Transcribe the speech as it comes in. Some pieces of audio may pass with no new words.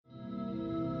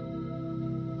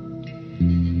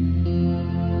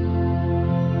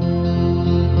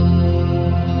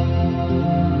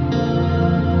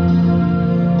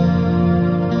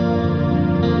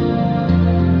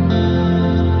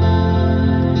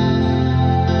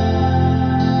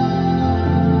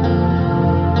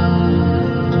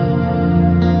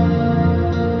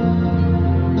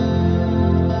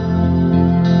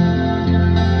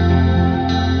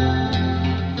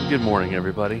Good morning,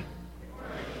 everybody.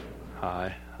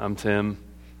 Hi, I'm Tim.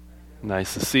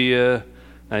 Nice to see you.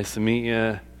 Nice to meet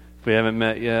you. If we haven't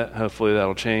met yet, hopefully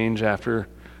that'll change after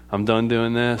I'm done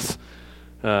doing this.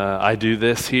 I do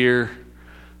this here.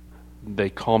 They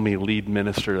call me lead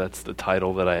minister. That's the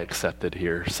title that I accepted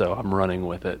here, so I'm running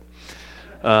with it.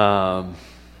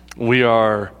 We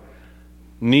are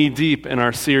knee-deep in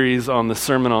our series on the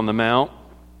Sermon on the Mount,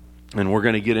 and we're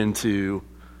going to get into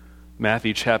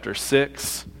Matthew chapter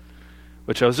 6,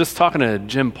 which I was just talking to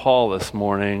Jim Paul this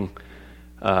morning,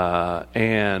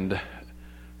 and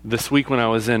this week when I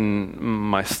was in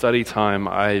my study time,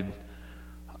 I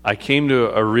came to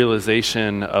a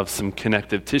realization of some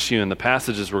connective tissue in the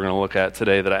passages we're going to look at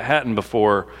today that I hadn't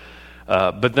before,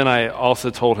 but then I also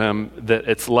told him that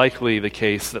it's likely the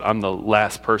case that I'm the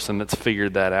last person that's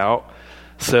figured that out.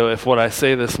 So if what I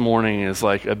say this morning is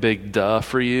like a big duh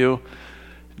for you,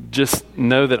 just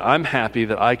know that I'm happy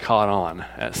that I caught on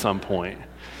at some point.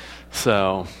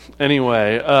 So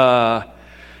anyway,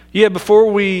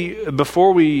 before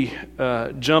we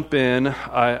jump in,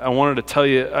 I wanted to tell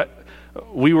you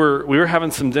we were having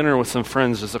some dinner with some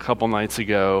friends just a couple nights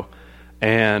ago,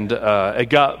 and it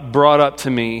got brought up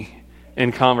to me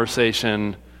in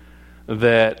conversation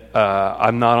that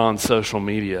I'm not on social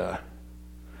media.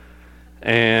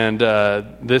 And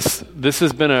this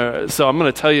has been so I'm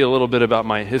going to tell you a little bit about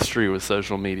my history with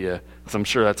social media, because I'm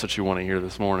sure that's what you want to hear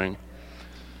this morning.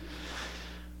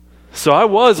 So I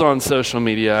was on social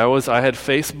media. I had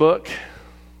Facebook,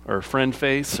 or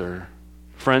FriendFace, or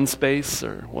FriendSpace,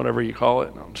 or whatever you call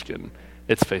it. No, I'm just kidding.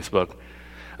 It's Facebook.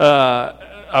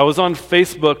 I was on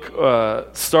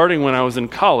Facebook starting when I was in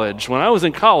college. When I was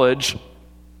in college,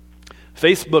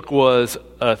 Facebook was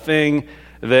a thing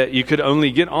that you could only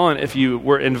get on if you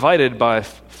were invited by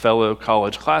fellow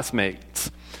college classmates.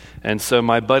 And so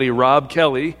my buddy Rob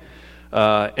Kelly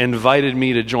invited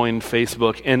me to join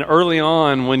Facebook. And early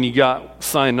on, when you got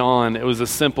signed on, it was as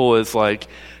simple as like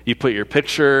you put your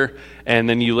picture and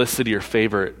then you listed your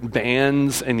favorite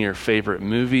bands and your favorite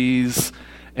movies,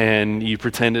 and you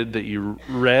pretended that you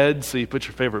read, so you put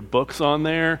your favorite books on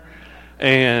there.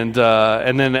 And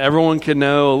then everyone could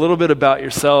know a little bit about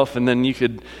yourself, and then you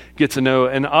could get to know.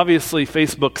 And obviously,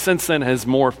 Facebook since then has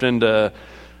morphed into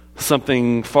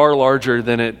something far larger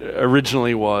than it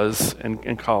originally was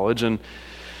in college. And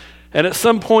at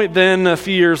some point, then a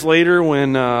few years later,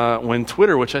 when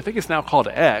Twitter, which I think is now called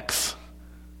X,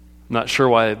 I'm not sure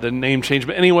why the name changed,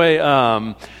 but anyway,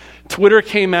 Twitter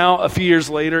came out a few years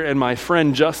later, and my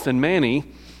friend Justin Manny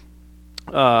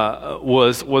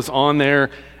was on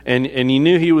there. And you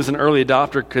knew he was an early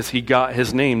adopter because he got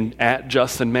his name at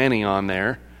Justin Manny on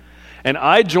there. And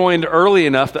I joined early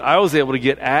enough that I was able to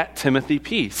get at Timothy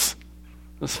Peace.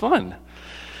 It was fun.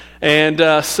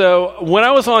 And so when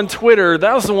I was on Twitter,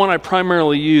 that was the one I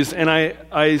primarily used. And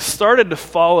I started to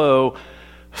follow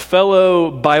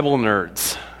fellow Bible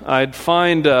nerds. I'd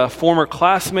find former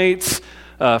classmates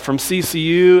from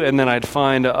CCU, and then I'd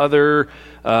find other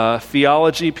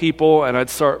theology people, and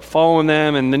I'd start following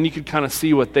them, and then you could kind of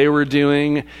see what they were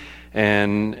doing,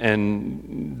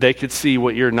 and they could see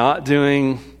what you're not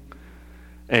doing,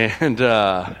 and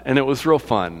it was real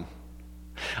fun.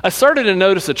 I started to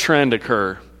notice a trend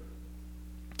occur.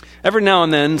 Every now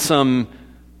and then, some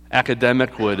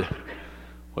academic would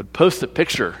post a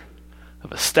picture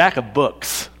of a stack of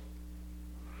books.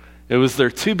 It was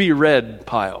their to-be-read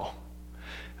pile.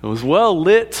 It was well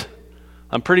lit.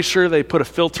 I'm pretty sure they put a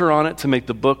filter on it to make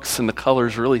the books and the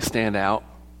colors really stand out.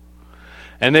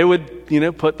 And they would,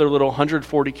 put their little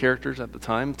 140 characters at the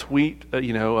time, tweet,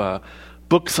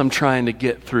 books I'm trying to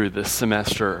get through this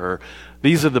semester, or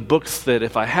these are the books that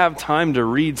if I have time to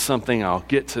read something, I'll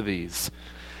get to these.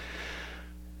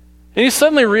 And you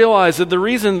suddenly realize that the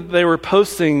reason they were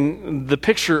posting the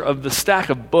picture of the stack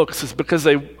of books is because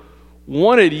they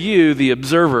wanted you, the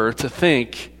observer, to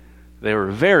think they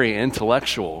were very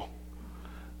intellectual.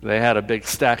 They had a big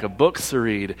stack of books to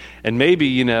read. And maybe,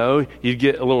 you'd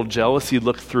get a little jealous. You'd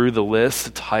look through the list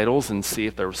of titles and see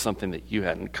if there was something that you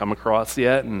hadn't come across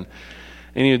yet. And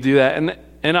you'd do that.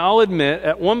 And I'll admit,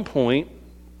 at one point,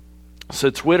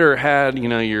 so Twitter had,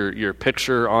 your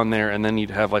picture on there, and then you'd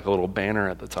have like a little banner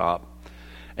at the top.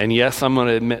 And yes, I'm going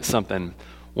to admit something.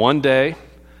 One day,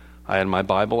 I had my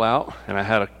Bible out, and I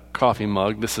had a coffee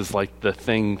mug. This is like the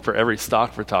thing for every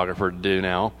stock photographer to do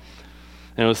now.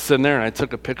 And I was sitting there, and I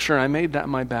took a picture, and I made that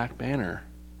my back banner,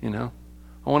 I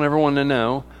want everyone to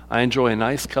know I enjoy a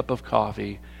nice cup of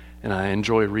coffee, and I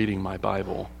enjoy reading my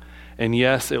Bible. And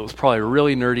yes, it was probably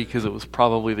really nerdy because it was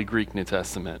probably the Greek New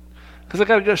Testament. Because I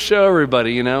got to go show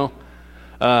everybody, And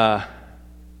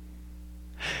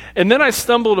then I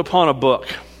stumbled upon a book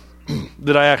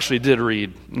that I actually did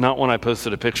read, not one I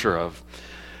posted a picture of.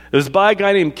 It was by a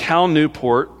guy named Cal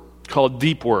Newport called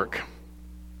Deep Work.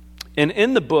 And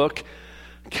in the book,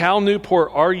 Cal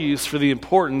Newport argues for the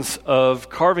importance of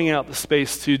carving out the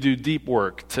space to do deep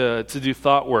work, to do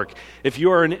thought work. If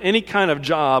you are in any kind of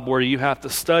job where you have to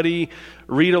study,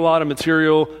 read a lot of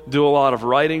material, do a lot of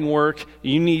writing work,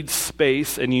 you need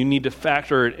space and you need to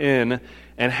factor it in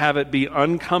and have it be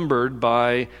unencumbered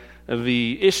by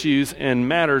the issues and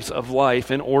matters of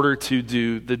life in order to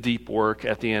do the deep work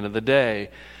at the end of the day.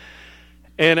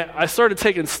 And I started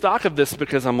taking stock of this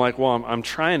because I'm like, well, I'm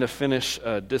trying to finish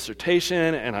a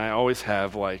dissertation, and I always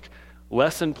have like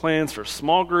lesson plans for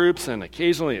small groups and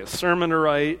occasionally a sermon to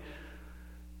write.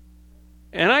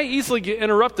 And I easily get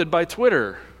interrupted by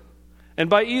Twitter. And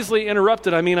by easily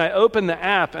interrupted, I mean I open the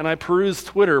app and I peruse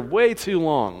Twitter way too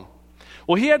long.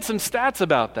 Well, he had some stats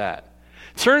about that.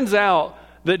 Turns out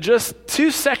that just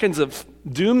 2 seconds of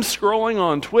doom scrolling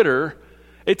on Twitter,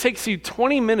 it takes you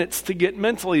 20 minutes to get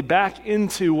mentally back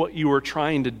into what you were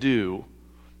trying to do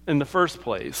in the first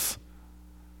place.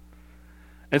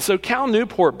 And so Cal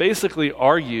Newport basically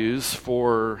argues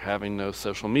for having no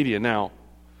social media. Now,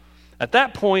 at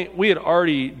that point, we had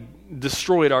already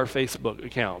destroyed our Facebook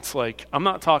accounts. Like, I'm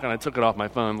not talking I took it off my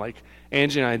phone. Like,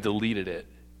 Angie and I deleted it.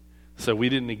 So we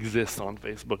didn't exist on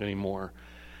Facebook anymore.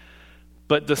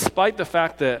 But despite the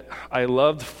fact that I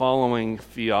loved following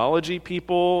theology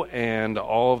people and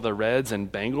all of the Reds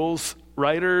and Bengals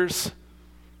writers,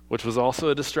 which was also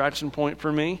a distraction point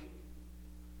for me,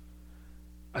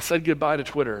 I said goodbye to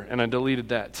Twitter, and I deleted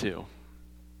that too.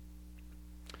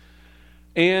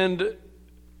 And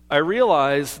I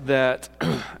realized that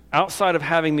outside of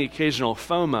having the occasional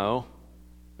FOMO,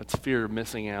 that's fear of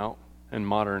missing out in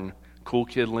modern cool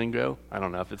kid lingo. I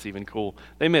don't know if it's even cool.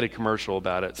 They made a commercial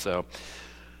about it, so.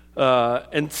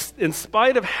 And in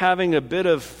spite of having a bit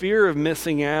of fear of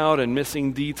missing out and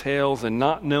missing details and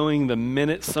not knowing the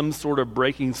minute some sort of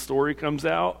breaking story comes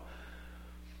out,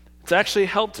 it's actually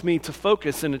helped me to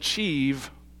focus and achieve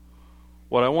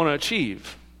what I want to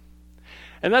achieve.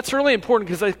 And that's really important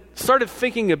because I started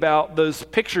thinking about those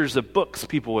pictures of books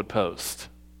people would post.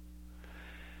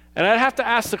 And I'd have to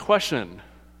ask the question,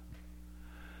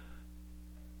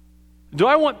 do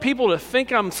I want people to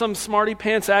think I'm some smarty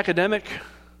pants academic,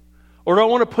 or do I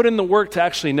want to put in the work to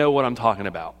actually know what I'm talking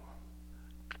about?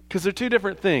 Because they're two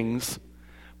different things,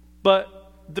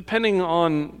 but depending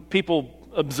on people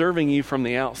observing you from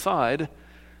the outside,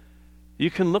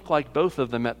 you can look like both of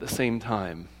them at the same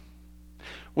time.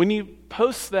 When you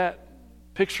post that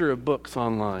picture of books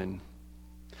online,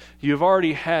 you've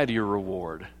already had your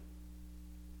reward,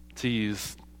 to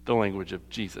use the language of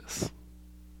Jesus.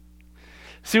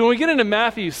 See, when we get into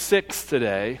Matthew 6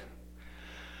 today,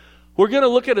 we're going to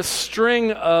look at a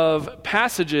string of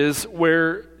passages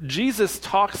where Jesus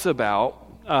talks about,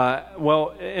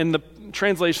 in the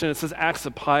translation it says acts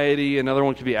of piety, another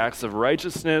one could be acts of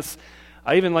righteousness.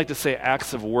 I even like to say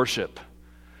acts of worship,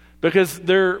 because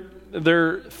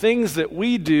they're things that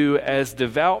we do as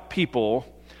devout people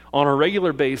on a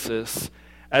regular basis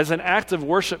as an act of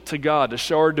worship to God, to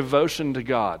show our devotion to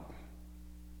God.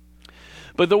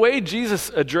 But the way Jesus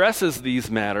addresses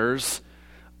these matters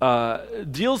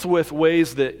deals with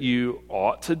ways that you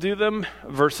ought to do them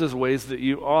versus ways that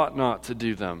you ought not to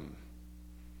do them.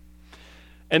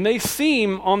 And they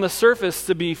seem on the surface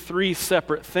to be three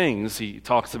separate things. He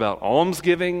talks about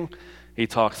almsgiving, he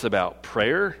talks about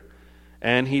prayer,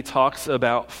 and he talks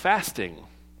about fasting.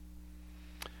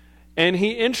 And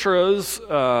he intros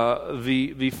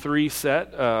the three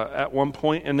set at one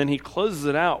point, and then he closes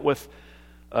it out with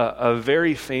a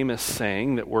very famous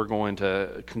saying that we're going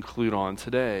to conclude on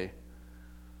today.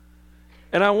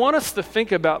 And I want us to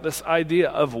think about this idea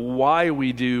of why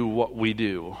we do what we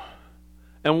do.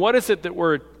 And what is it that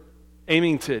we're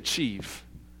aiming to achieve?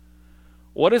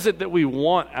 What is it that we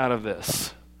want out of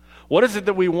this? What is it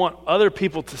that we want other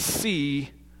people to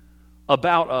see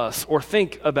about us or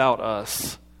think about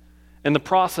us in the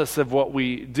process of what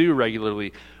we do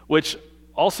regularly? Which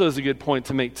also is a good point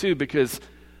to make too, because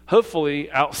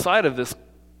hopefully outside of this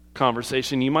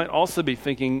conversation, you might also be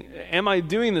thinking, am I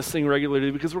doing this thing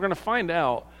regularly? Because we're going to find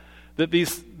out that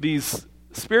these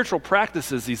spiritual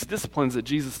practices, these disciplines that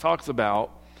Jesus talks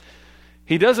about,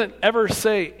 he doesn't ever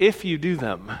say if you do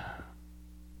them.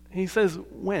 He says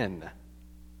when,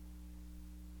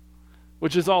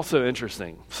 which is also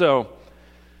interesting. So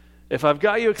if I've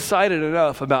got you excited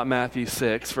enough about Matthew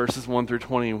 6, verses 1 through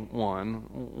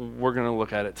 21, we're going to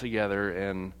look at it together,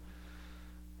 and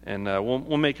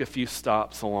we'll make a few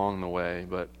stops along the way.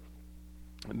 But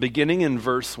beginning in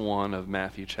verse 1 of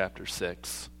Matthew chapter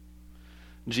 6,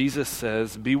 Jesus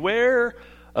says, "Beware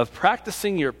of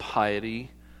practicing your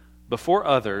piety before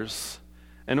others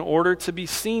in order to be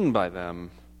seen by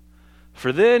them,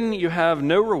 for then you have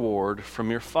no reward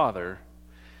from your Father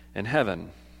in heaven.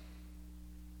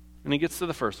 And he gets to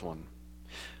the first one.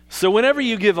 So whenever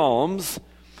you give alms,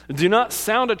 do not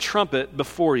sound a trumpet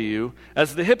before you,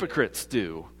 as the hypocrites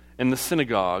do in the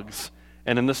synagogues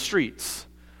and in the streets,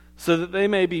 so that they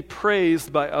may be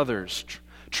praised by others.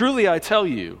 Truly I tell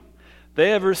you, they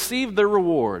have received their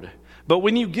reward. But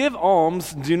when you give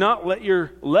alms, do not let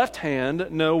your left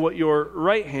hand know what your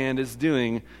right hand is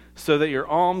doing, so that your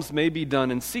alms may be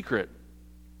done in secret,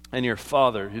 and your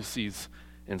Father who sees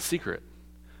in secret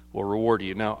will reward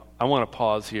you. Now, I want to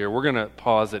pause here. We're going to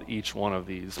pause at each one of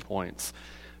these points,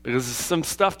 because there's some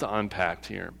stuff to unpack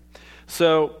here.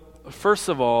 So, first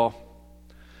of all,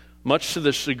 much to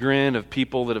the chagrin of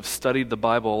people that have studied the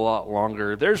Bible a lot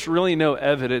longer, there's really no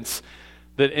evidence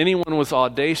that anyone was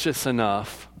audacious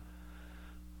enough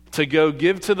to go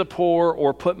give to the poor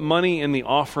or put money in the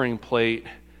offering plate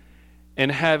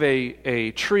and have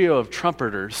a trio of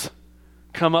trumpeters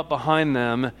come up behind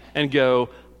them and go,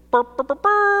 "Burr, burr, burr,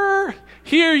 burr.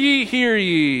 Hear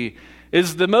ye,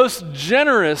 is the most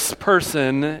generous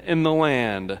person in the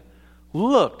land.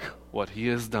 Look what he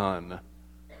has done."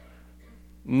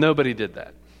 Nobody did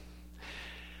that.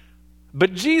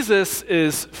 But Jesus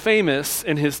is famous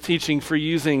in his teaching for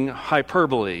using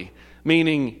hyperbole,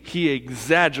 meaning he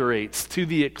exaggerates to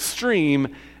the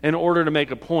extreme in order to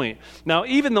make a point. Now,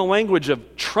 even the language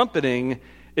of trumpeting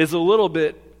is a little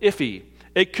bit iffy.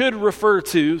 It could refer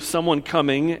to someone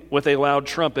coming with a loud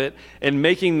trumpet and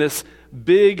making this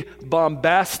big,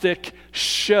 bombastic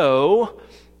show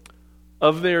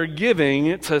of their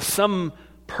giving to some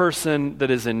person that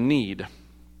is in need.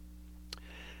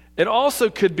 It also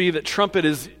could be that trumpet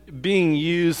is being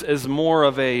used as more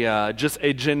of a just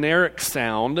a generic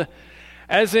sound,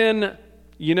 as in,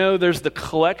 there's the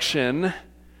collection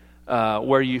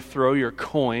where you throw your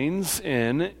coins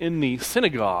in the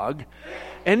synagogue,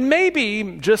 and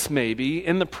maybe, just maybe,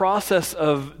 in the process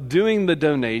of doing the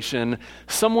donation,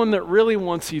 someone that really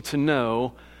wants you to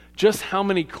know just how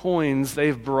many coins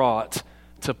they've brought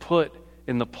to put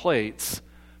in the plates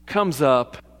comes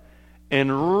up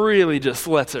and really just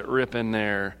lets it rip in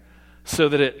there so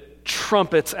that it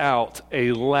trumpets out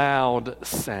a loud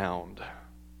sound.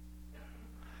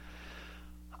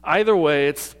 Either way,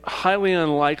 it's highly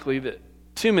unlikely that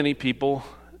too many people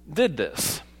did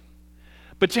this.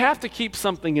 But you have to keep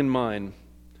something in mind.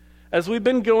 As we've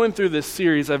been going through this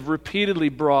series, I've repeatedly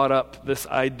brought up this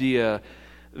idea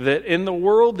that in the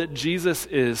world that Jesus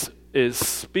is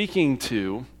speaking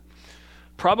to,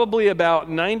 probably about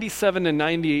 97 to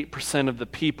 98% of the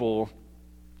people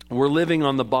were living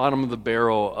on the bottom of the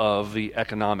barrel of the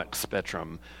economic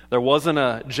spectrum. There wasn't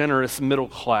a generous middle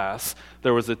class.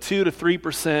 There was a 2 to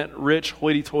 3% rich,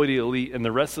 hoity-toity elite, and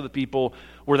the rest of the people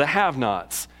were the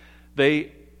have-nots.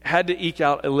 They had to eke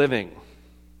out a living.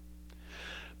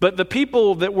 But the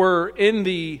people that were in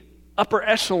the upper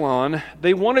echelon,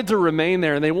 they wanted to remain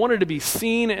there, and they wanted to be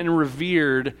seen and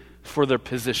revered for their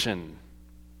position.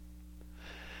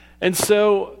 And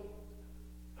so,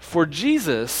 for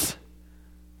Jesus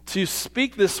to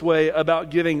speak this way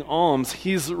about giving alms,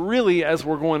 he's really, as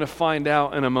we're going to find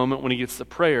out in a moment when he gets to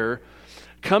prayer,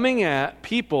 coming at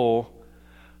people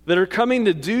that are coming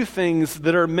to do things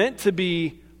that are meant to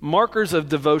be markers of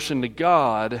devotion to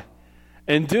God,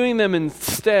 and doing them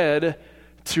instead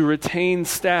to retain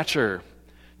stature,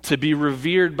 to be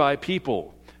revered by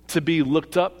people, to be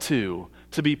looked up to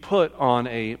be put on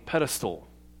a pedestal.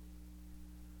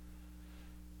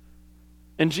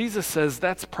 And Jesus says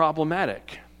that's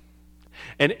problematic.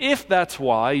 And if that's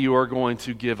why you are going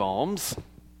to give alms,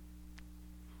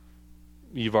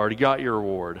 you've already got your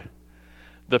reward.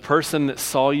 The person that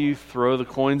saw you throw the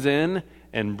coins in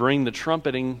and bring the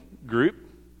trumpeting group,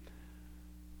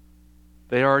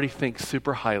 they already think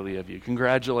super highly of you.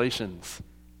 Congratulations.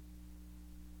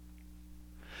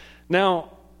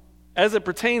 Now, as it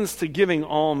pertains to giving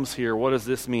alms here, what does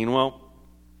this mean? Well,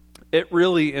 it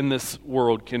really in this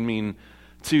world can mean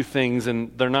two things,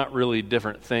 and they're not really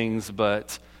different things,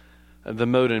 but the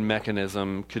mode and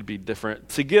mechanism could be different.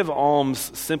 To give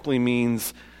alms simply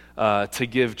means to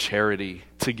give charity,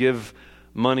 to give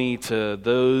money to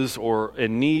those or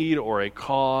in need or a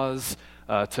cause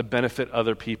to benefit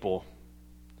other people.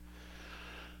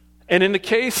 And in the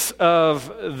case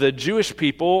of the Jewish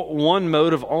people, one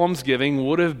mode of almsgiving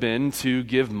would have been to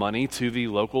give money to the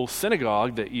local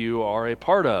synagogue that you are a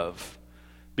part of,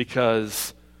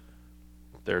 because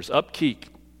there's upkeep.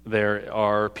 There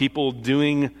are people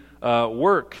doing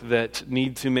work that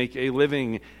need to make a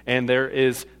living, and there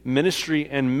is ministry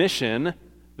and mission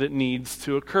that needs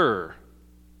to occur.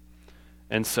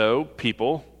 And so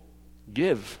people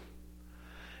give.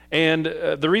 And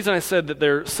the reason I said that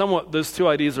those two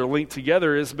ideas are linked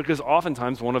together is because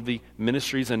oftentimes one of the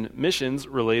ministries and missions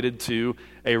related to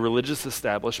a religious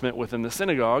establishment within the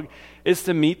synagogue is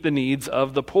to meet the needs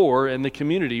of the poor in the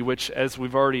community, which, as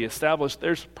we've already established,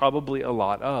 there's probably a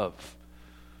lot of.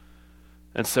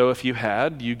 And so if you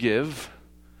give,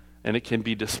 and it can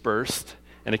be dispersed,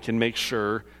 and it can make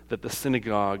sure that the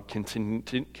synagogue can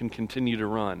continue to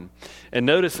run. And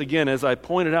notice again, as I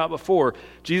pointed out before,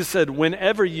 Jesus said,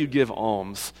 whenever you give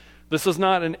alms. This is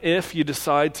not an if you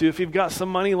decide to, if you've got some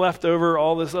money left over,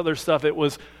 all this other stuff. It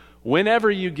was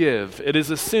whenever you give. It is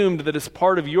assumed that it's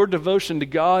part of your devotion to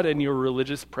God and your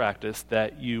religious practice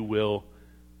that you will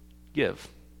give.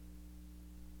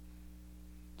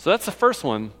 So that's the first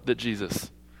one that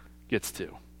Jesus gets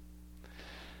to.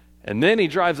 And then he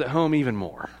drives it home even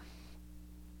more.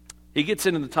 He gets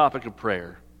into the topic of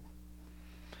prayer.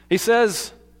 He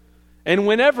says, and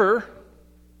whenever,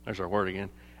 there's our word again,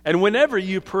 and whenever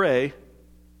you pray,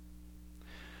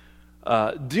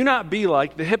 do not be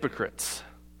like the hypocrites,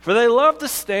 for they love to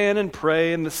stand and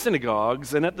pray in the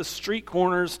synagogues and at the street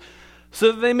corners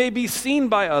so that they may be seen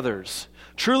by others.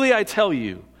 Truly I tell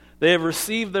you, they have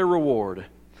received their reward.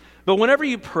 But whenever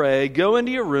you pray, go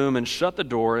into your room and shut the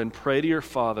door and pray to your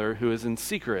Father who is in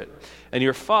secret, and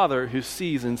your Father who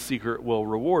sees in secret will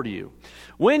reward you.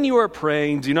 When you are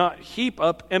praying, do not heap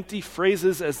up empty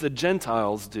phrases as the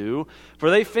Gentiles do,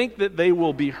 for they think that they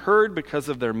will be heard because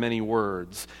of their many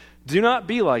words. Do not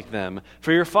be like them,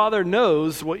 for your Father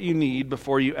knows what you need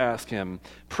before you ask him.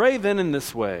 Pray then in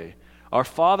this way, Our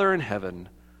Father in heaven,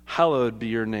 hallowed be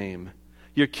your name.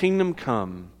 Your kingdom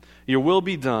come, your will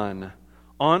be done,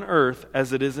 on earth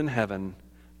as it is in heaven.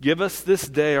 Give us this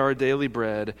day our daily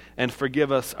bread, and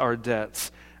forgive us our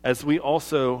debts, as we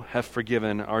also have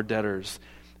forgiven our debtors.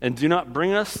 And do not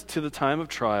bring us to the time of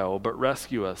trial, but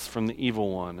rescue us from the evil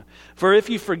one. For if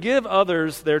you forgive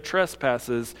others their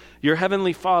trespasses, your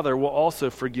heavenly Father will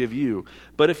also forgive you.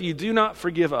 But if you do not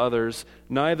forgive others,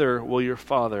 neither will your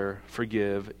Father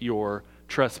forgive your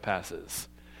trespasses.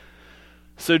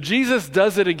 So Jesus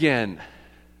does it again.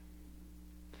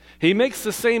 He makes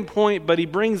the same point, but he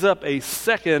brings up a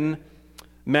second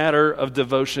matter of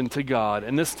devotion to God,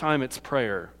 and this time it's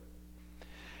prayer.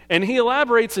 And he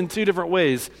elaborates in two different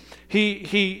ways.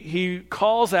 He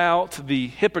calls out the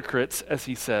hypocrites, as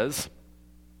he says,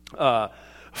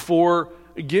 for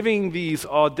giving these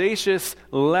audacious,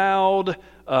 loud,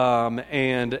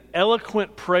 and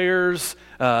eloquent prayers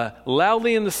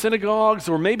loudly in the synagogues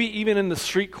or maybe even in the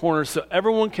street corners so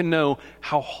everyone can know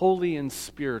how holy and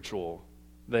spiritual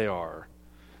they are.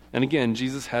 And again,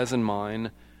 Jesus has in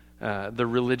mind the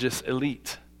religious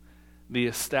elite, the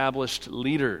established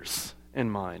leaders in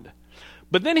mind.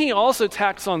 But then he also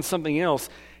tacks on something else.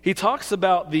 He talks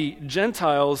about the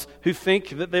Gentiles who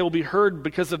think that they will be heard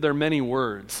because of their many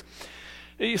words.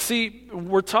 You see,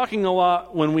 we're talking a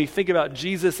lot when we think about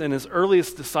Jesus and his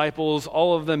earliest disciples,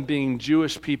 all of them being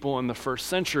Jewish people in the first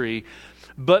century.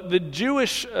 But the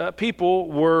Jewish people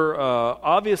were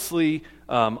obviously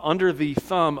under the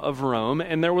thumb of Rome,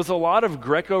 and there was a lot of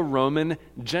Greco-Roman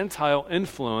Gentile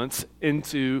influence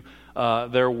into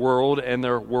their world and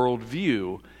their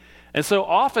worldview. And so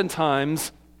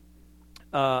oftentimes,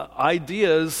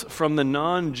 ideas from the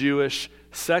non-Jewish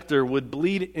sector would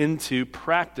bleed into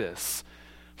practice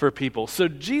for people. So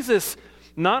Jesus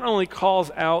not only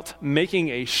calls out making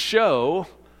a show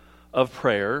of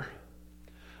prayer,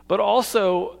 but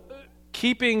also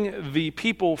keeping the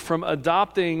people from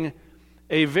adopting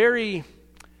a very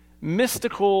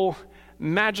mystical,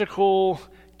 magical,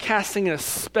 casting a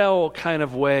spell kind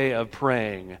of way of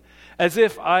praying. As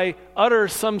if I utter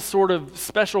some sort of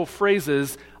special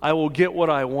phrases, I will get what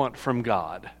I want from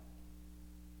God.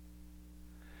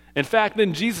 In fact,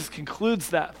 then Jesus concludes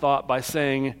that thought by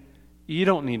saying, you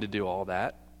don't need to do all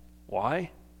that.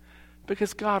 Why?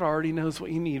 Because God already knows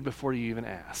what you need before you even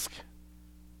ask.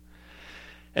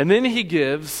 And then he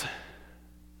gives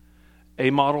a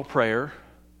model prayer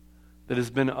that has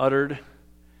been uttered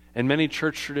in many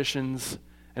church traditions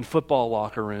and football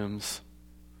locker rooms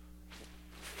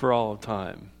for all of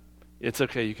time. It's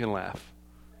okay, you can laugh.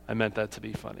 I meant that to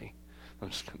be funny. I'm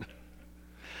just kidding.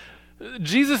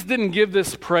 Jesus didn't give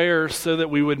this prayer so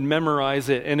that we would memorize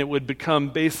it and it would become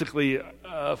basically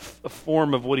a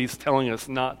form of what he's telling us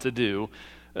not to do.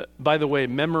 By the way,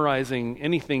 memorizing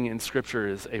anything in Scripture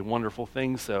is a wonderful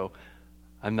thing, so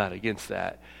I'm not against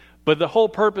that. But the whole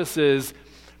purpose is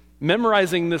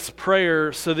memorizing this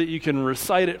prayer so that you can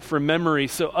recite it from memory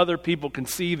so other people can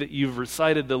see that you've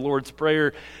recited the Lord's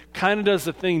Prayer kind of does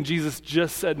the thing Jesus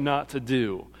just said not to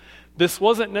do. This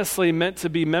wasn't necessarily meant to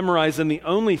be memorized in the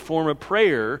only form of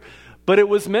prayer, but it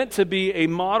was meant to be a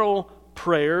model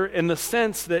prayer in the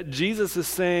sense that Jesus is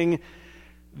saying,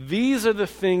 these are the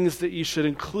things that you should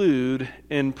include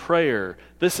in prayer.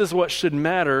 This is what should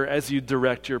matter as you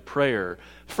direct your prayer.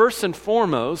 First and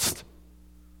foremost,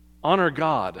 honor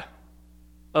God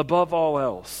above all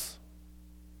else.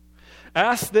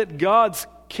 Ask that God's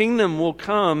kingdom will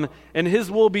come and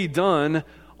his will be done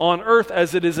on earth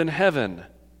as it is in heaven.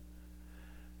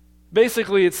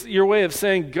 Basically, it's your way of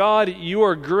saying, God, you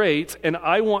are great, and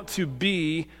I want to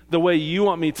be the way you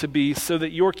want me to be so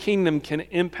that your kingdom can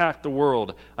impact the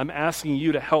world. I'm asking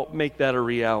you to help make that a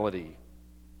reality.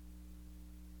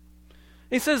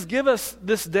 He says, give us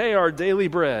this day our daily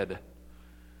bread.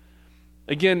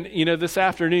 Again, this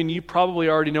afternoon, you probably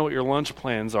already know what your lunch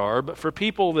plans are, but for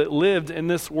people that lived in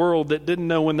this world that didn't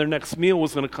know when their next meal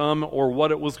was going to come or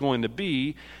what it was going to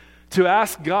be, to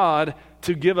ask God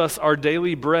to give us our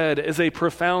daily bread is a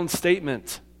profound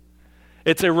statement.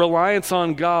 It's a reliance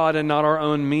on God and not our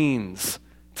own means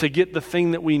to get the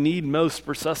thing that we need most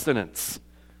for sustenance.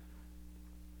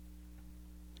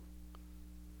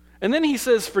 And then he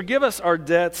says, forgive us our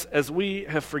debts as we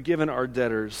have forgiven our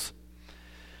debtors.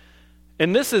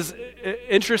 And this is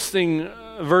interesting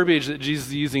verbiage that Jesus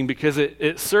is using because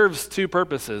it serves two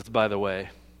purposes, by the way.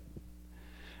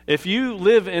 If you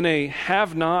live in a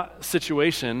have-not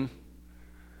situation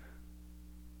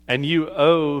and you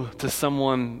owe to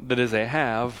someone that is a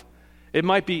have, it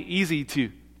might be easy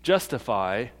to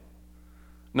justify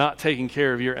not taking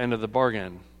care of your end of the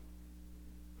bargain.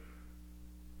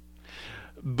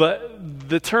 But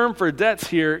the term for debts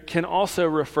here can also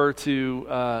refer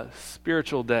to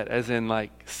spiritual debt, as in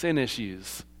like sin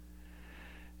issues.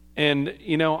 And,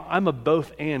 I'm a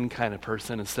both and kind of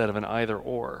person instead of an either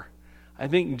or. I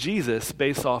think Jesus,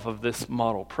 based off of this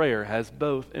model prayer, has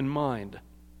both in mind.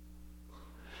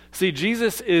 See,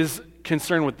 Jesus is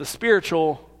concerned with the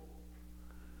spiritual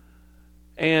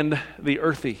and the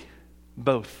earthy,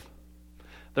 both.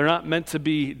 They're not meant to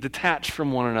be detached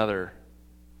from one another.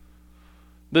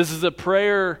 This is a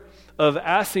prayer of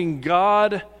asking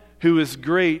God, who is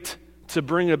great, to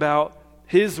bring about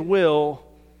his will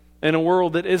in a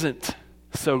world that isn't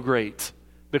so great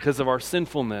because of our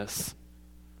sinfulness.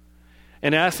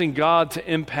 And asking God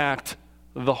to impact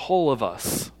the whole of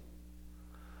us.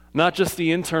 Not just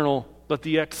the internal, but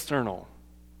the external.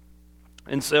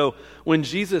 And so when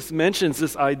Jesus mentions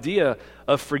this idea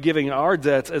of forgiving our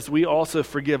debts as we also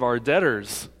forgive our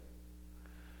debtors,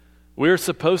 we're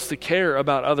supposed to care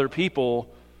about other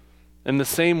people in the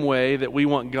same way that we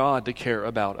want God to care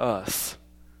about us,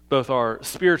 both our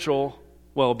spiritual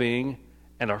well-being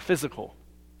and our physical.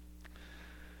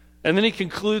 And then he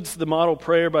concludes the model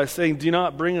prayer by saying, do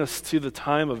not bring us to the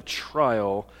time of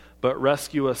trial, but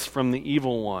rescue us from the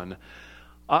evil one.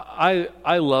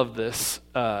 I love this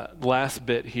last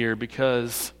bit here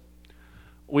because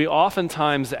we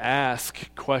oftentimes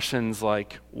ask questions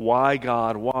like, why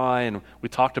God, why? And we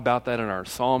talked about that in our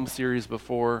Psalm series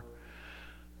before.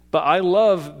 But I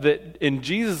love that in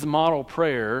Jesus' model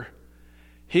prayer,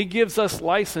 he gives us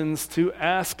license to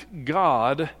ask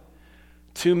God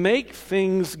to make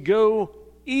things go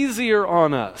easier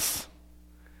on us.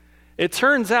 It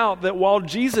turns out that while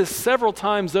Jesus several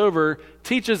times over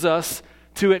teaches us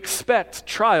to expect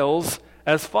trials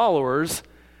as followers,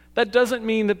 that doesn't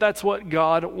mean that that's what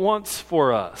God wants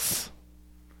for us.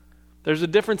 There's a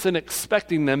difference in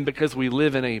expecting them because we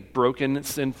live in a broken,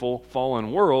 sinful,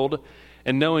 fallen world,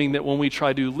 and knowing that when we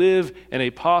try to live in a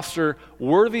posture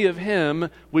worthy of him,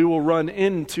 we will run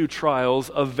into trials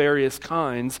of various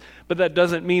kinds. But that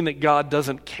doesn't mean that God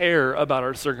doesn't care about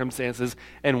our circumstances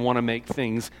and want to make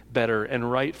things better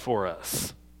and right for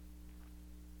us.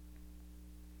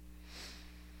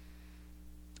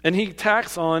 And he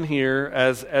tacks on here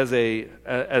as a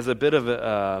bit of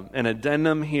an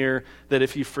addendum here that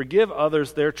if you forgive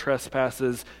others their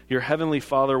trespasses, your heavenly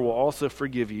Father will also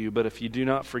forgive you. But if you do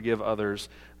not forgive others,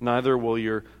 neither will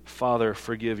your Father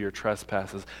forgive your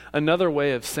trespasses. Another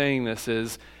way of saying this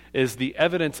is the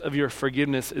evidence of your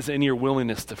forgiveness is in your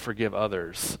willingness to forgive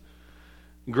others.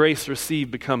 Grace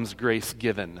received becomes grace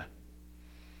given.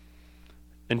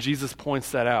 And Jesus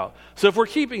points that out. So if we're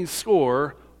keeping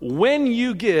score, when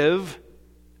you give,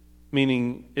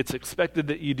 meaning it's expected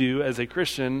that you do as a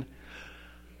Christian,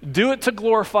 do it to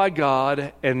glorify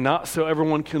God and not so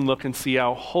everyone can look and see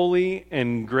how holy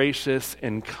and gracious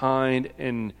and kind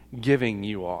and giving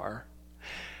you are.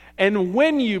 And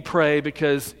when you pray,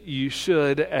 because you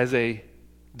should as a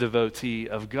devotee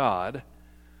of God,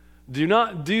 do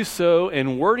not do so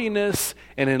in wordiness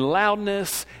and in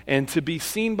loudness and to be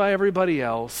seen by everybody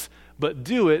else, but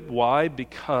do it, why?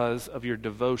 Because of your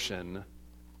devotion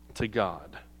to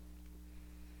God.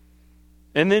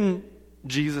 And then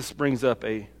Jesus brings up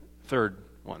a third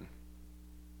one.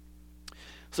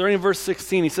 Starting in verse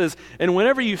 16, he says, "And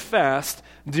whenever you fast,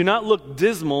 do not look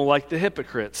dismal like the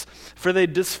hypocrites, for they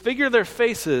disfigure their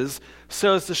faces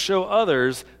so as to show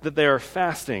others that they are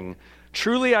fasting.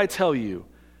 Truly I tell you,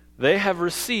 they have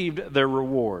received their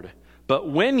reward. But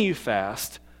when you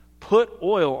fast, put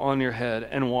oil on your head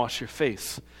and wash your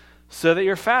face, so that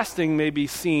your fasting may be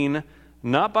seen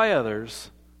not by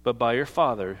others, but by your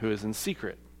Father who is in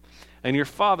secret. And your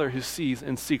Father who sees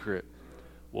in secret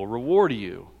will reward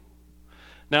you."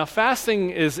 Now, fasting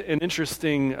is an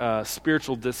interesting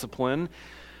spiritual discipline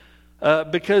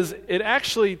because it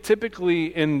actually typically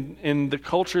in the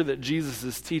culture that Jesus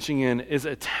is teaching in is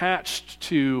attached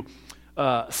to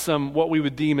some what we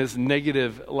would deem as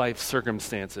negative life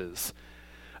circumstances.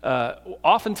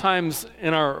 Oftentimes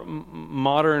in our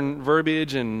modern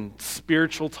verbiage and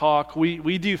spiritual talk,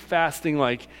 we do fasting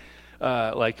like,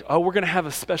 oh, we're going to have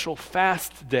a special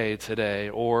fast day today,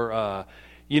 or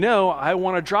I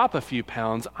want to drop a few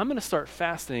pounds. I'm going to start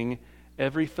fasting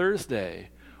every Thursday.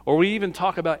 Or we even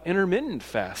talk about intermittent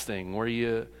fasting, where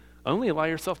you only allow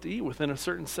yourself to eat within a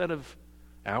certain set of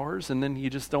hours, and then you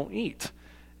just don't eat.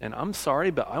 And I'm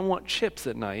sorry, but I want chips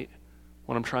at night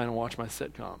when I'm trying to watch my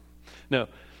sitcom. No,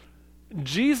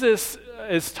 Jesus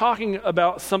is talking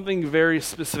about something very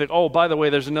specific. Oh, by the way,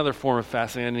 there's another form of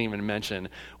fasting I didn't even mention.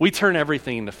 We turn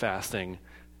everything into fasting.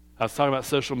 I was talking about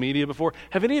social media before.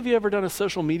 Have any of you ever done a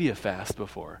social media fast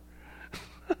before?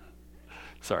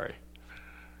 Sorry.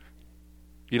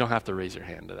 You don't have to raise your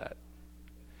hand to that.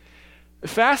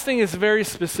 Fasting is very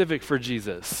specific for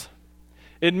Jesus.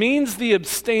 It means the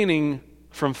abstaining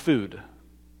from food.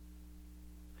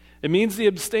 It means the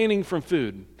abstaining from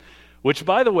food. Which,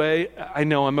 by the way, I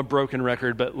know I'm a broken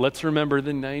record, but let's remember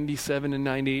the 97 and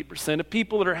 98% of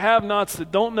people that are have-nots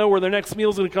that don't know where their next meal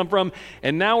is going to come from.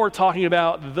 And now we're talking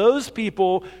about those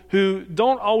people who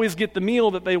don't always get the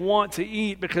meal that they want to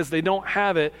eat because they don't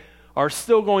have it, are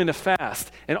still going to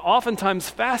fast. And oftentimes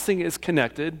fasting is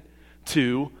connected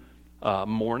to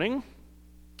morning.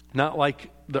 Not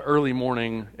like the early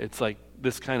morning, it's like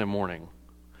this kind of morning.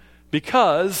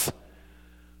 Because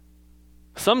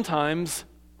sometimes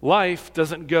life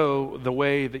doesn't go the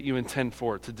way that you intend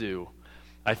for it to do.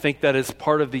 I think that is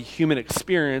part of the human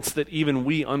experience that even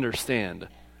we understand.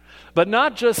 But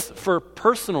not just for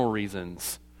personal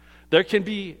reasons. There can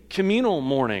be communal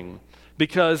mourning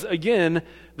because, again,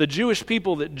 the Jewish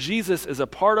people that Jesus is a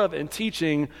part of and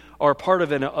teaching are part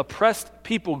of an oppressed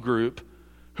people group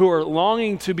who are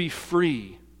longing to be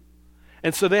free.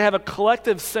 And so they have a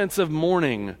collective sense of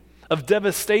mourning, of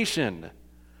devastation,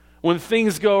 when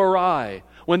things go awry,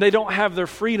 when they don't have their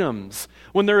freedoms,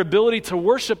 when their ability to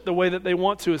worship the way that they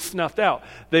want to is snuffed out.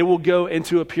 They will go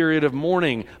into a period of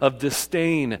mourning, of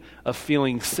disdain, of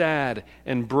feeling sad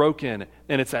and broken.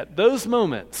 And it's at those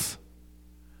moments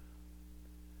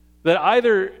that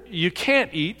either you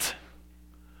can't eat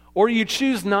or you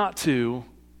choose not to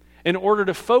in order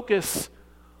to focus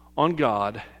on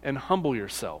God and humble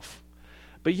yourself.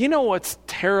 But you know what's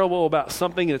terrible about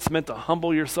something that's meant to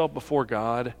humble yourself before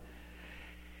God?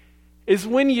 Is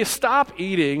when you stop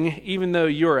eating, even though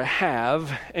you're a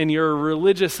have, and you're a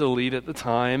religious elite at the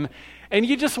time, and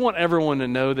you just want everyone to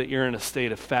know that you're in a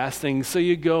state of fasting, so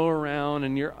you go around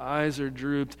and your eyes are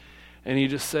drooped, and you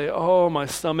just say, oh, my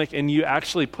stomach, and you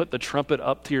actually put the trumpet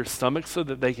up to your stomach so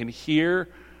that they can hear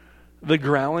the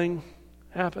growling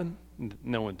happen.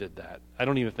 No one did that. I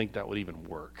don't even think that would even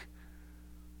work.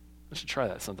 I should try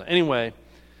that sometime. Anyway,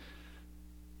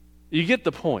 you get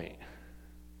the point.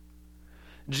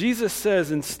 Jesus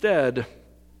says instead,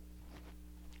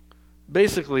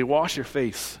 basically, wash your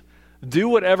face. Do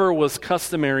whatever was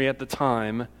customary at the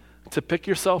time to pick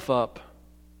yourself up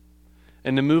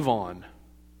and to move on.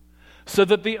 So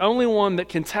that the only one that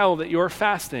can tell that you're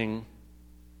fasting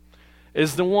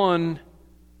is the one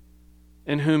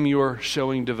in whom you're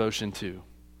showing devotion to,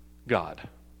 God.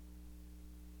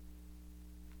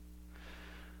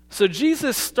 So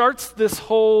Jesus starts this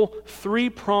whole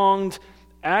three-pronged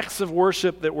acts of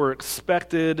worship that were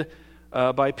expected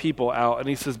by people out. And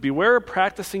he says, beware of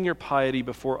practicing your piety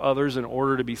before others in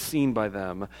order to be seen by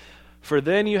them, for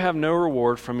then you have no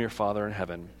reward from your Father in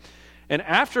heaven. And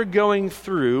after going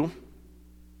through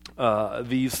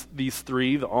these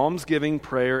three, the almsgiving,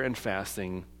 prayer, and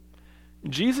fasting,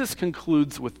 Jesus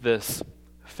concludes with this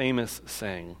famous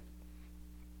saying.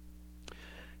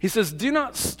 He says, "Do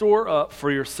not store up for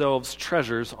yourselves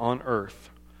treasures on earth,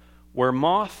 where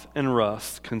moth and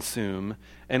rust consume,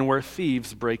 and where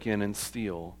thieves break in and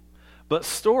steal. But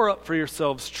store up for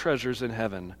yourselves treasures in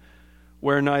heaven,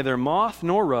 where neither moth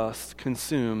nor rust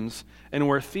consumes, and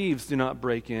where thieves do not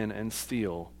break in and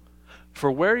steal.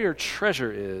 For where your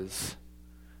treasure is,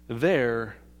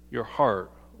 there your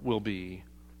heart will be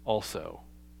also."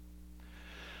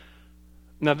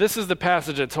 Now, this is the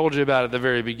passage I told you about at the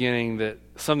very beginning that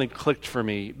something clicked for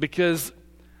me, because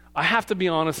I have to be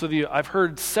honest with you, I've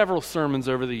heard several sermons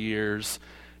over the years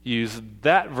use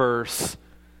that verse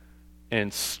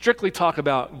and strictly talk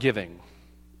about giving.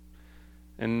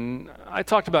 And I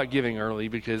talked about giving early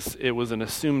because it was an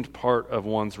assumed part of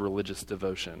one's religious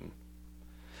devotion.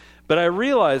 But I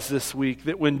realized this week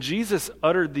that when Jesus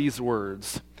uttered these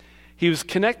words, he was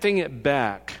connecting it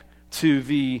back to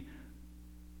the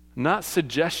not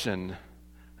suggestion,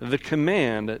 the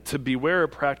command to beware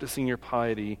of practicing your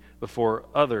piety before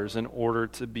others in order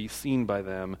to be seen by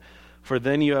them, for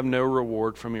then you have no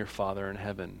reward from your Father in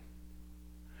heaven.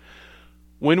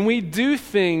 When we do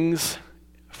things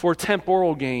for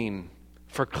temporal gain,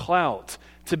 for clout,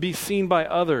 to be seen by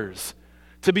others,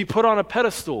 to be put on a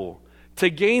pedestal, to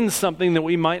gain something that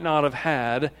we might not have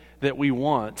had that we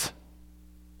want,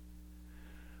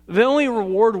 the only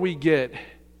reward we get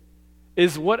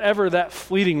is whatever that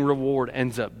fleeting reward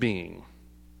ends up being.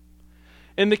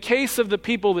 In the case of the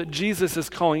people that Jesus is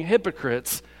calling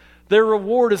hypocrites, their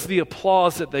reward is the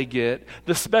applause that they get,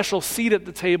 the special seat at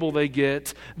the table they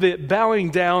get, the bowing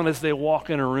down as they walk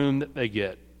in a room that they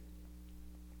get.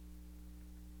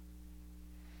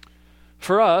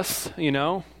 For us,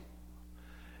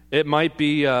 it might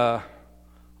be, I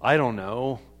don't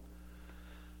know,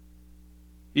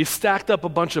 you stacked up a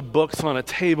bunch of books on a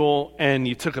table and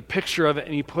you took a picture of it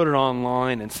and you put it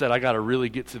online and said, "I got to really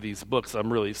get to these books.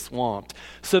 I'm really swamped."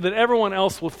 So that everyone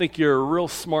else will think you're a real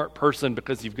smart person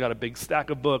because you've got a big stack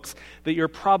of books that you're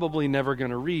probably never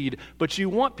going to read, but you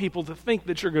want people to think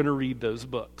that you're going to read those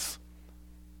books.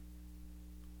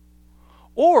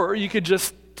 Or you could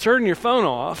just turn your phone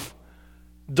off,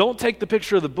 don't take the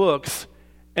picture of the books,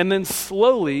 and then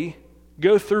slowly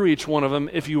go through each one of them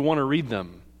if you want to read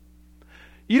them.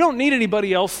 You don't need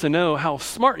anybody else to know how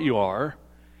smart you are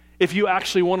if you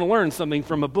actually want to learn something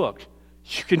from a book.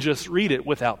 You can just read it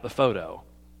without the photo.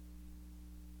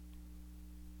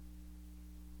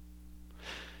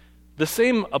 The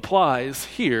same applies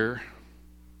here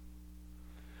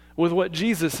with what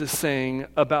Jesus is saying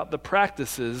about the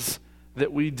practices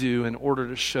that we do in order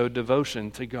to show devotion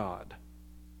to God.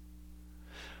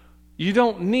 You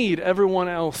don't need everyone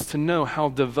else to know how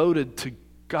devoted to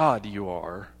God you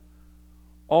are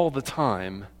all the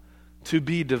time to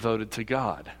be devoted to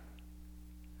God.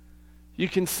 You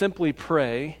can simply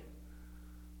pray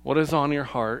what is on your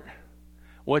heart,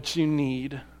 what you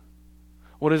need,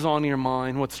 what is on your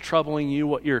mind, what's troubling you,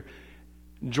 what you're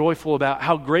joyful about,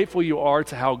 how grateful you are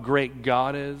to how great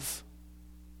God is,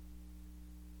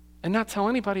 and not tell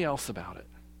anybody else about it.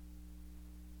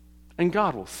 And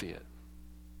God will see it.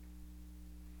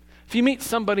 If you meet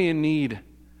somebody in need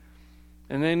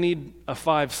and they need a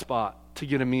 5 spot to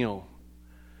get a meal,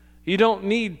 you don't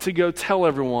need to go tell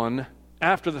everyone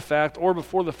after the fact or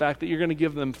before the fact that you're going to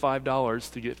give them $5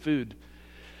 to get food.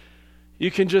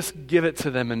 You can just give it to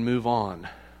them and move on.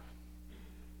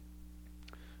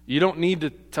 You don't need to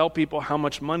tell people how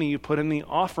much money you put in the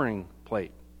offering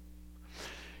plate.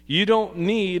 You don't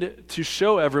need to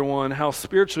show everyone how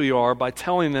spiritual you are by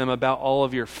telling them about all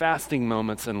of your fasting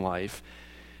moments in life.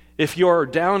 If you're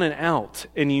down and out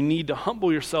and you need to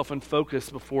humble yourself and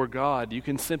focus before God, you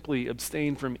can simply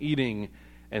abstain from eating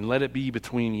and let it be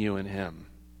between you and Him.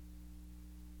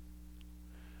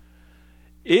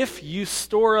 If you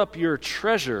store up your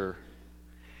treasure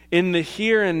in the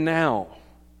here and now,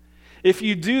 if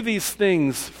you do these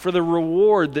things for the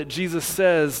reward that Jesus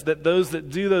says that those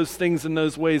that do those things in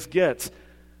those ways get,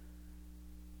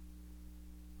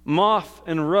 moth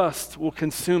and rust will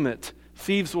consume it.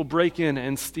 Thieves will break in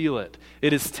and steal it.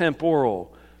 It is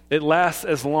temporal. It lasts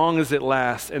as long as it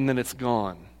lasts, and then it's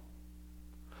gone.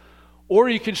 Or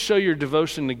you can show your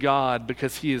devotion to God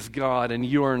because He is God and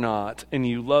you are not, and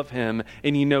you love Him,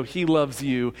 and you know He loves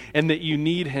you, and that you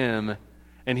need Him,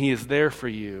 and He is there for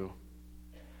you.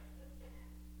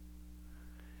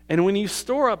 And when you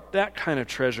store up that kind of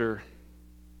treasure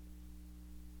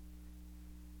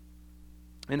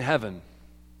in heaven,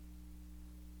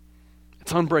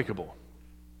 it's unbreakable.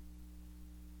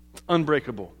 It's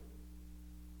unbreakable.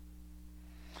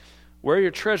 Where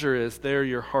your treasure is, there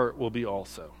your heart will be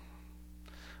also.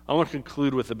 I want to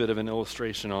conclude with a bit of an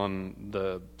illustration on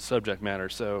the subject matter.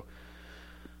 So,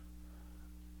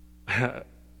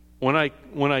 when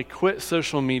I quit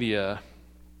social media,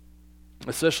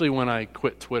 especially when I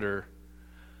quit Twitter,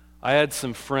 I had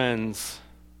some friends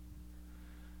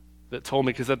that told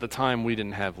me, because at the time we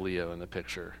didn't have Leo in the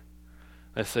picture.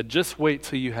 I said, just wait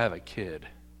till you have a kid.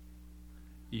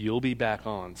 You'll be back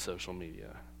on social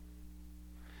media.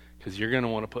 Because you're going to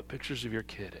want to put pictures of your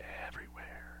kid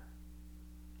everywhere.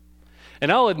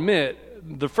 And I'll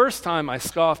admit, the first time I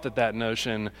scoffed at that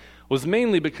notion was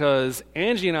mainly because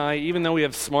Angie and I, even though we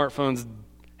have smartphones,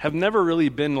 have never really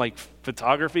been like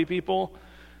photography people.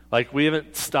 Like, we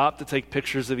haven't stopped to take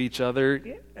pictures of each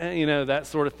other, that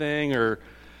sort of thing, or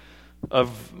of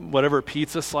whatever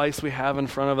pizza slice we have in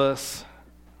front of us.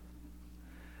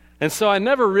 And so I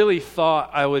never really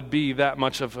thought I would be that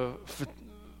much of a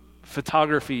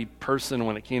photography person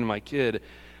when it came to my kid.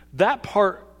 That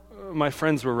part my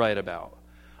friends were right about.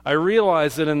 I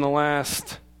realized that in the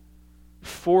last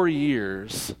 4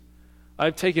 years,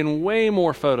 I've taken way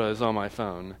more photos on my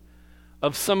phone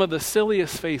of some of the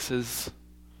silliest faces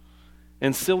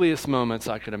and silliest moments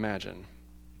I could imagine.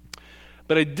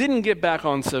 But I didn't get back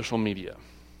on social media.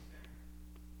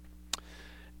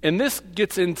 And this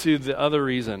gets into the other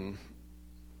reason.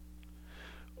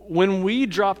 When we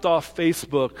dropped off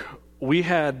Facebook, we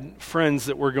had friends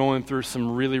that were going through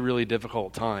some really, really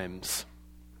difficult times.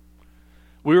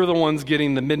 We were the ones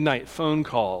getting the midnight phone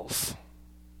calls,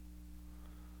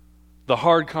 the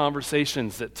hard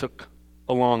conversations that took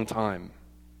a long time.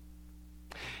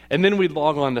 And then we'd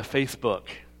log on to Facebook,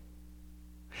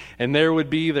 and there would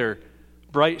be their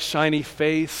bright, shiny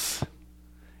face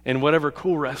in whatever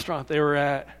cool restaurant they were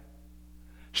at,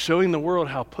 showing the world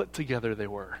how put together they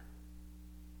were.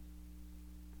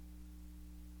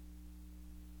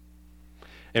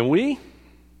 And we,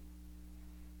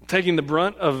 taking the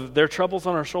brunt of their troubles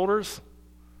on our shoulders,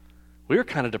 we were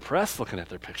kind of depressed looking at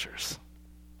their pictures.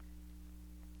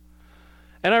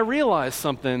 And I realized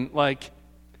something, like,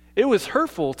 it was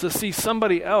hurtful to see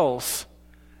somebody else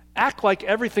act like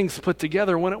everything's put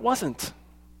together when it wasn't.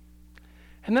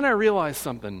 And then I realized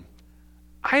something.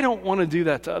 I don't want to do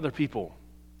that to other people.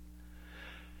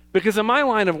 Because in my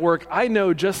line of work, I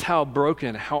know just how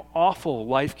broken, how awful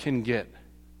life can get,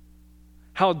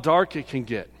 how dark it can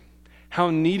get, how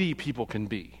needy people can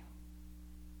be.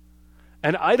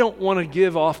 And I don't want to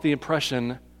give off the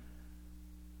impression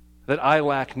that I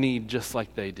lack need just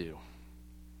like they do.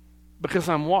 Because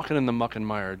I'm walking in the muck and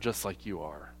mire just like you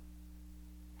are.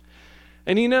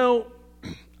 And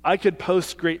I could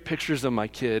post great pictures of my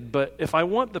kid, but if I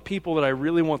want the people that I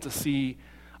really want to see,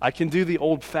 I can do the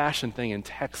old-fashioned thing and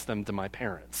text them to my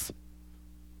parents.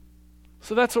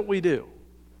 So that's what we do.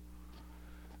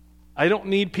 I don't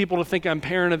need people to think I'm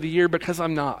parent of the year, because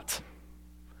I'm not.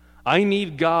 I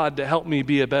need God to help me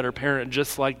be a better parent,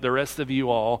 just like the rest of you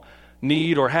all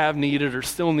need or have needed or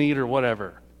still need or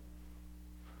whatever.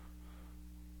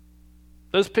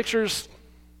 Those pictures,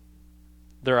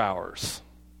 they're ours.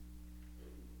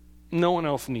 No one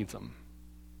else needs them.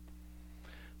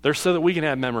 They're so that we can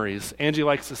have memories. Angie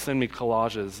likes to send me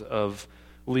collages of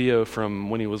Leo from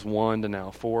when he was 1 to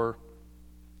now 4.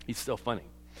 He's still funny.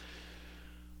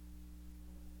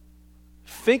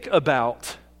 Think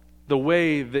about the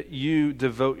way that you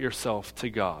devote yourself to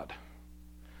God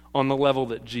on the level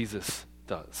that Jesus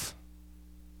does.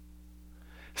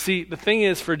 See, the thing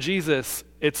is, for Jesus,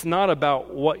 it's not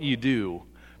about what you do,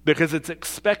 because it's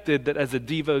expected that as a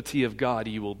devotee of God,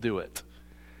 you will do it.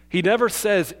 He never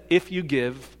says if you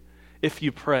give, if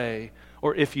you pray,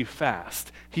 or if you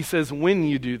fast. He says when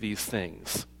you do these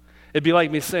things. It'd be like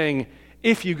me saying,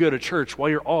 if you go to church while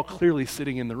you're all clearly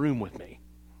sitting in the room with me.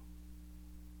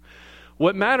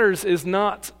 What matters is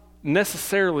not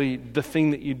necessarily the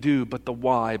thing that you do, but the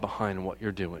why behind what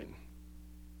you're doing.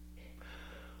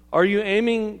 Are you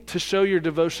aiming to show your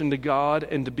devotion to God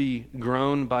and to be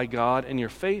grown by God in your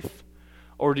faith?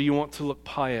 Or do you want to look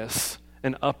pious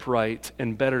and upright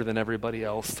and better than everybody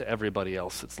else to everybody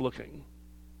else that's looking?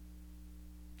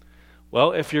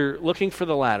 Well, if you're looking for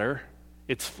the latter,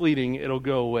 it's fleeting, it'll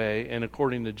go away, and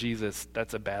according to Jesus,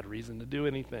 that's a bad reason to do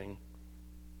anything.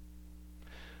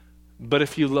 But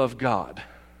if you love God,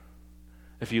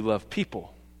 if you love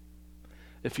people,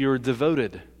 if you're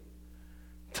devoted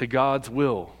to God's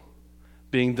will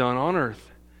being done on earth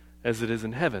as it is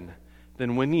in heaven,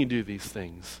 then when you do these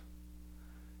things,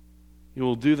 you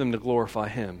will do them to glorify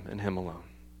Him and Him alone.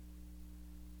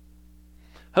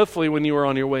 Hopefully, when you were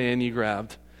on your way in, you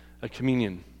grabbed a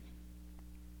communion.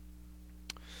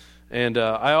 And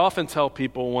I often tell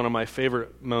people one of my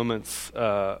favorite moments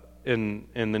in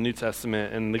the New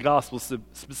Testament and the Gospel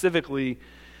specifically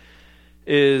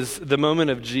is the moment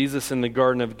of Jesus in the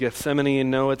Garden of Gethsemane. And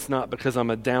no, it's not because I'm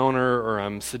a downer or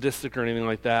I'm sadistic or anything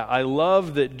like that. I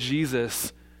love that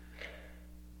Jesus,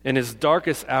 in his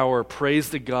darkest hour,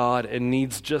 prays to God and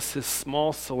needs just his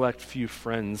small select few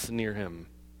friends near him.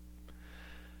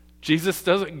 Jesus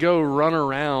doesn't go run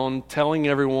around telling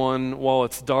everyone while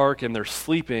it's dark and they're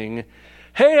sleeping,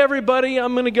 hey everybody,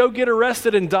 I'm going to go get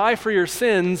arrested and die for your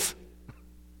sins.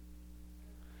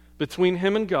 Between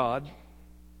him and God,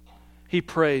 he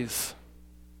prays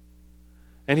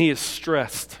and he is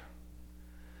stressed.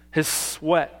 His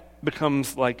sweat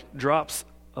becomes like drops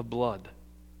of blood.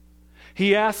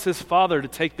 He asks his Father to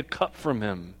take the cup from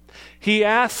him. He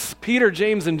asks Peter,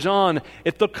 James, and John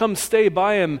if they'll come stay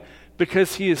by him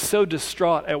because he is so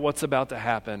distraught at what's about to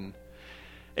happen.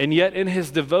 And yet in his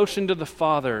devotion to the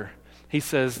Father, he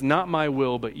says, not my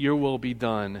will, but your will be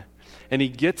done. And he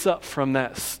gets up from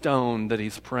that stone that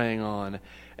he's praying on,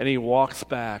 and he walks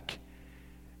back,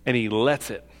 and he lets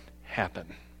it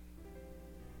happen.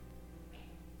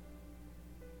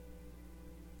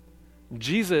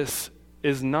 Jesus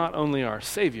is not only our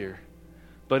Savior,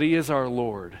 but he is our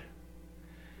Lord.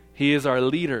 He is our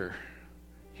leader.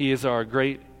 He is our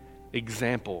great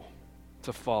example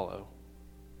to follow.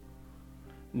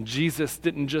 Jesus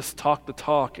didn't just talk the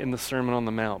talk in the Sermon on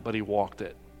the Mount, but he walked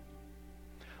it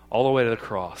all the way to the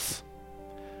cross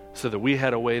so that we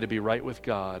had a way to be right with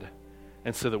God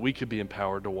and so that we could be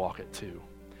empowered to walk it too.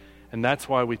 And that's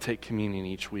why we take communion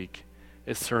each week,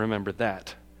 is to remember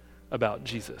that about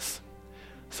Jesus.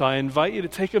 So I invite you to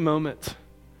take a moment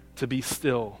to be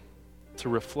still, to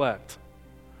reflect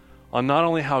on not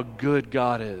only how good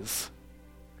God is,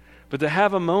 but to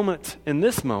have a moment in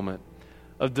this moment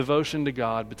of devotion to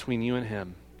God between you and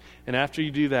him. And after you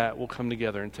do that, we'll come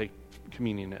together and take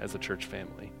communion as a church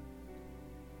family.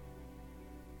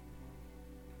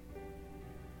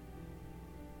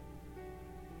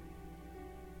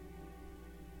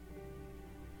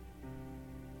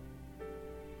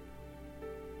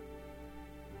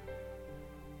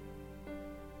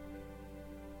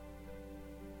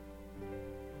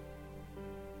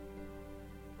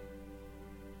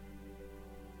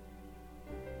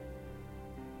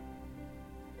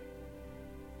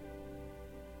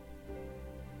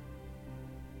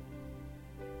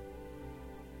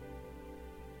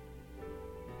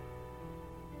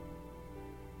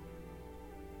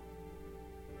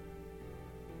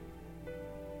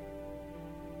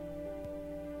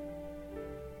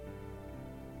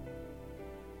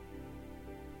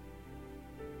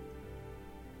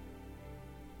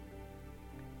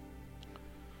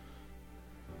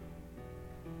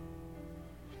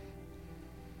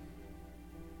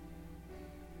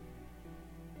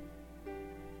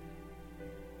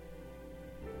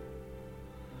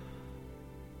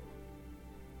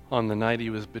 On the night he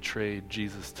was betrayed,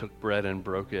 Jesus took bread and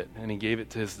broke it, and he gave it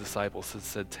to his disciples and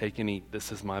said, take and eat.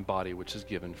 This is my body, which is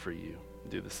given for you.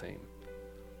 Do the same.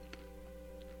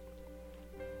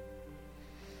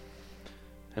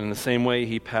 And in the same way,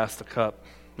 he passed the cup,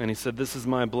 and he said, this is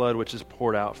my blood, which is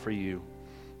poured out for you.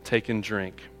 Take and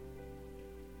drink.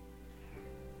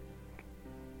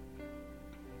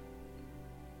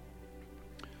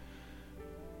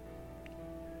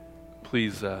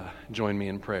 Please join me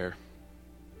in prayer.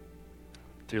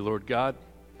 Dear Lord God,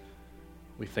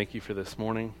 we thank you for this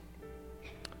morning.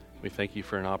 We thank you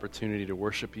for an opportunity to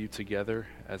worship you together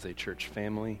as a church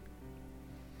family.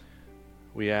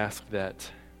 We ask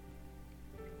that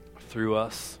through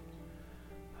us,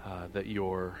 that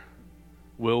your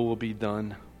will be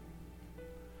done.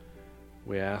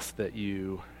 We ask that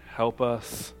you help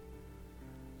us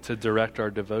to direct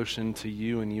our devotion to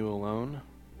you and you alone,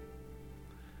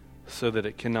 so that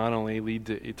it can not only lead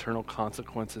to eternal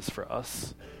consequences for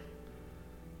us,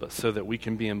 but so that we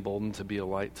can be emboldened to be a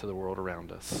light to the world around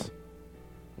us.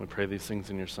 We pray these things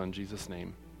in your Son, Jesus'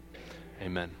 name.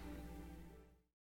 Amen.